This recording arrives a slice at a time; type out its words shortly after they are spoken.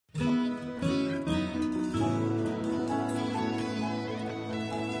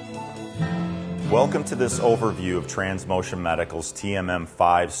Welcome to this overview of Transmotion Medical's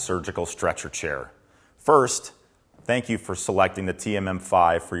TMM5 Surgical Stretcher Chair. First, thank you for selecting the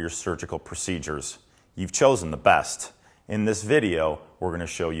TMM5 for your surgical procedures. You've chosen the best. In this video, we're going to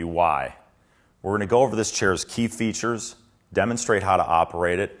show you why. We're going to go over this chair's key features, demonstrate how to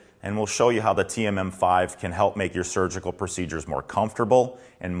operate it, and we'll show you how the TMM5 can help make your surgical procedures more comfortable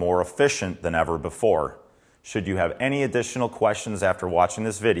and more efficient than ever before. Should you have any additional questions after watching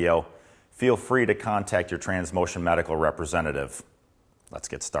this video, feel free to contact your Transmotion Medical representative. Let's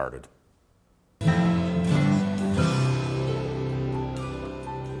get started.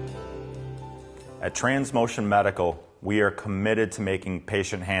 At Transmotion Medical, we are committed to making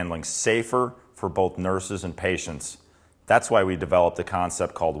patient handling safer for both nurses and patients. That's why we developed a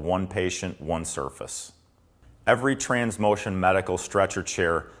concept called One Patient, One Surface. Every Transmotion Medical stretcher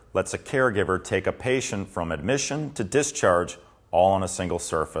chair lets a caregiver take a patient from admission to discharge all on a single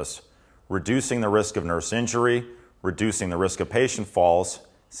surface, reducing the risk of nurse injury, reducing the risk of patient falls,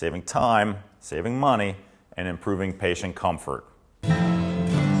 saving time, saving money, and improving patient comfort.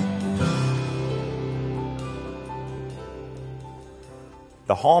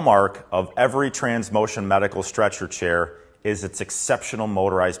 The hallmark of every Transmotion Medical stretcher chair is its exceptional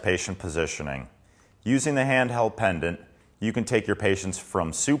motorized patient positioning. Using the handheld pendant, you can take your patients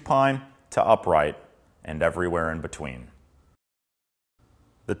from supine to upright and everywhere in between.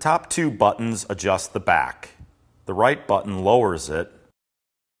 The top two buttons adjust the back. The right button lowers it,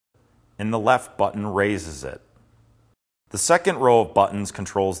 and the left button raises it. The second row of buttons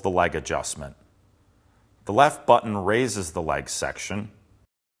controls the leg adjustment. The left button raises the leg section,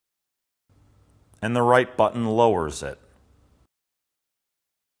 and the right button lowers it.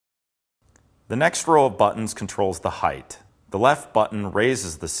 The next row of buttons controls the height. The left button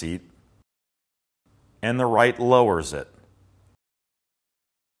raises the seat, and the right lowers it.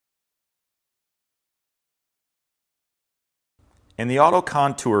 And the auto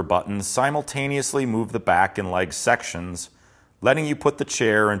contour buttons simultaneously move the back and leg sections, letting you put the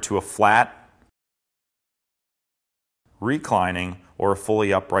chair into a flat, reclining, or a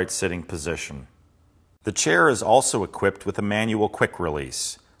fully upright sitting position. The chair is also equipped with a manual quick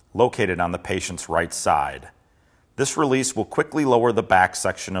release, located on the patient's right side. This release will quickly lower the back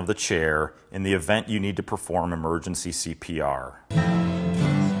section of the chair in the event you need to perform emergency CPR.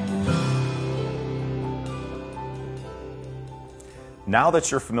 Now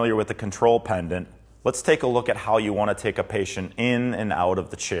that you're familiar with the control pendant, let's take a look at how you want to take a patient in and out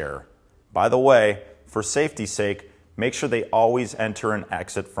of the chair. By the way, for safety's sake, make sure they always enter and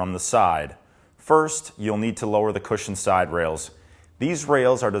exit from the side. First, you'll need to lower the cushion side rails. These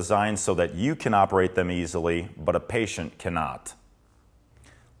rails are designed so that you can operate them easily, but a patient cannot.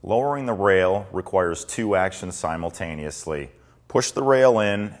 Lowering the rail requires two actions simultaneously. Push the rail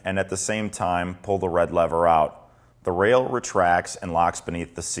in and at the same time pull the red lever out. The rail retracts and locks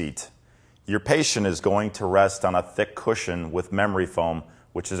beneath the seat. Your patient is going to rest on a thick cushion with memory foam,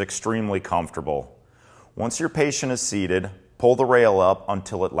 which is extremely comfortable. Once your patient is seated, pull the rail up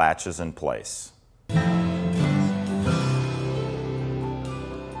until it latches in place.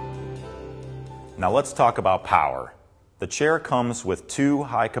 Now let's talk about power. The chair comes with two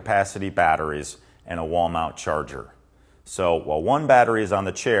high-capacity batteries and a wall-mount charger. So while one battery is on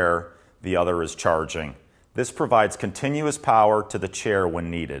the chair, the other is charging. This provides continuous power to the chair when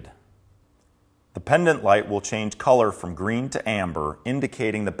needed. The pendant light will change color from green to amber,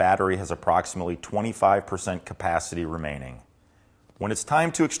 indicating the battery has approximately 25% capacity remaining. When it's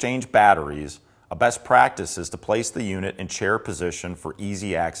time to exchange batteries, a best practice is to place the unit in chair position for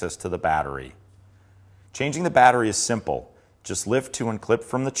easy access to the battery. Changing the battery is simple. Just lift to unclip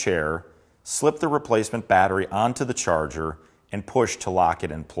from the chair, slip the replacement battery onto the charger, and push to lock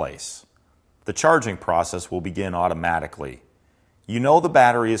it in place. The charging process will begin automatically. You know the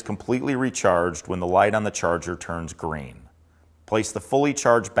battery is completely recharged when the light on the charger turns green. Place the fully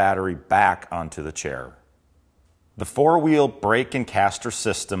charged battery back onto the chair. The four-wheel brake and caster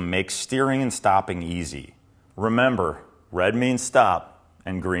system makes steering and stopping easy. Remember, red means stop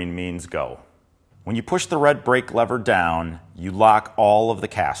and green means go. When you push the red brake lever down, you lock all of the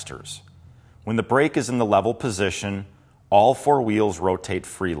casters. When the brake is in the level position, all four wheels rotate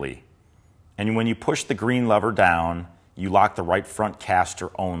freely. And when you push the green lever down, you lock the right front caster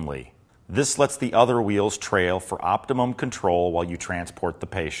only. This lets the other wheels trail for optimum control while you transport the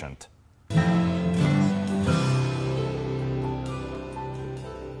patient.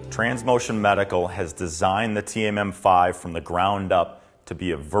 Transmotion Medical has designed the TMM5 from the ground up to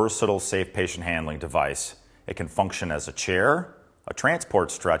be a versatile, safe patient handling device. It can function as a chair, a transport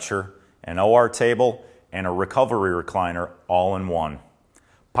stretcher, an OR table, and a recovery recliner all in one.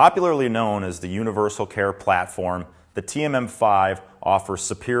 Popularly known as the Universal Care Platform, the TMM5 offers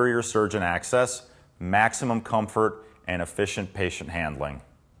superior surgeon access, maximum comfort, and efficient patient handling.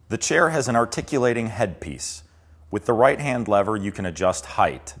 The chair has an articulating headpiece. With the right-hand lever, you can adjust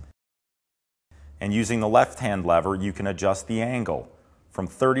height. And using the left-hand lever, you can adjust the angle from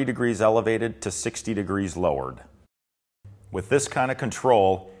 30 degrees elevated to 60 degrees lowered. With this kind of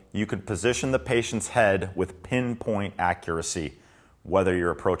control, you can position the patient's head with pinpoint accuracy, whether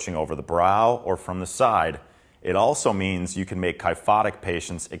you're approaching over the brow or from the side. It also means you can make kyphotic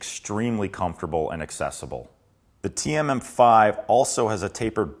patients extremely comfortable and accessible. The TMM5 also has a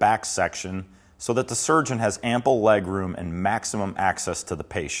tapered back section so that the surgeon has ample leg room and maximum access to the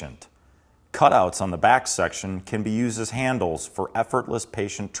patient. Cutouts on the back section can be used as handles for effortless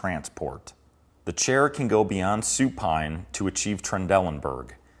patient transport. The chair can go beyond supine to achieve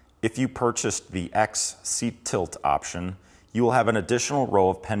Trendelenburg. If you purchased the X seat tilt option, you will have an additional row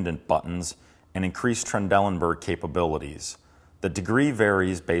of pendant buttons and increased Trendelenburg capabilities. The degree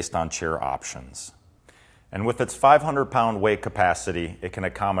varies based on chair options. And with its 500-pound weight capacity, it can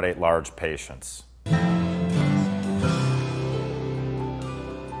accommodate large patients.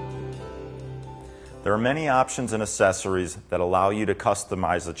 There are many options and accessories that allow you to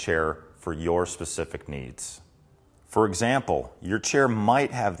customize the chair for your specific needs. For example, your chair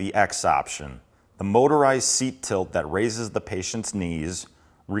might have the X option, the motorized seat tilt that raises the patient's knees,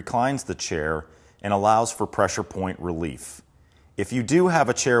 reclines the chair, and allows for pressure point relief. If you do have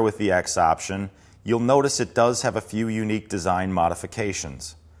a chair with the X option, you'll notice it does have a few unique design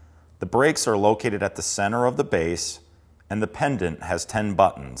modifications. The brakes are located at the center of the base, and the pendant has 10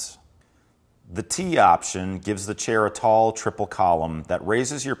 buttons. The T option gives the chair a tall triple column that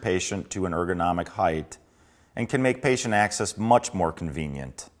raises your patient to an ergonomic height and can make patient access much more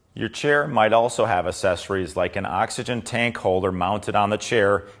convenient. Your chair might also have accessories like an oxygen tank holder mounted on the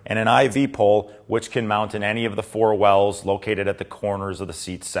chair and an IV pole which can mount in any of the 4 wells located at the corners of the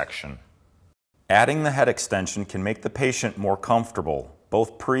seat section. Adding the head extension can make the patient more comfortable,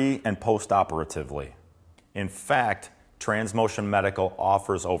 both pre- and post-operatively. In fact, Transmotion Medical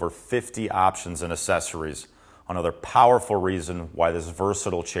offers over 50 options and accessories, another powerful reason why this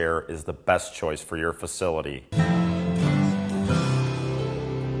versatile chair is the best choice for your facility.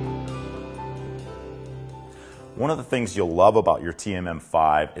 One of the things you'll love about your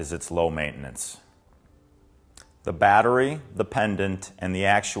TMM5 is its low maintenance. The battery, the pendant, and the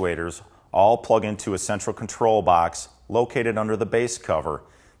actuators all plug into a central control box located under the base cover.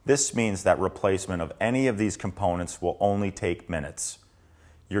 This means that replacement of any of these components will only take minutes.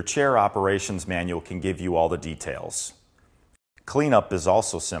 Your chair operations manual can give you all the details. Cleanup is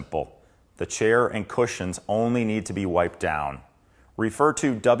also simple. The chair and cushions only need to be wiped down. Refer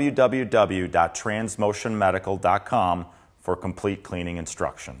to www.transmotionmedical.com for complete cleaning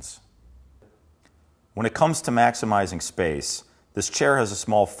instructions. When it comes to maximizing space, this chair has a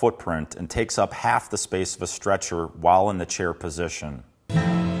small footprint and takes up half the space of a stretcher while in the chair position.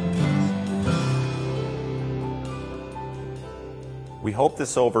 We hope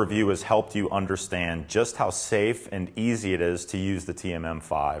this overview has helped you understand just how safe and easy it is to use the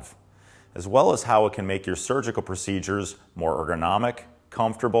TMM5, as well as how it can make your surgical procedures more ergonomic,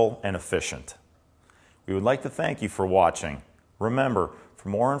 comfortable, and efficient. We would like to thank you for watching. Remember, for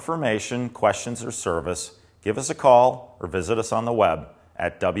more information, questions, or service, give us a call or visit us on the web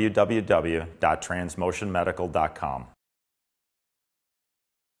at www.transmotionmedical.com.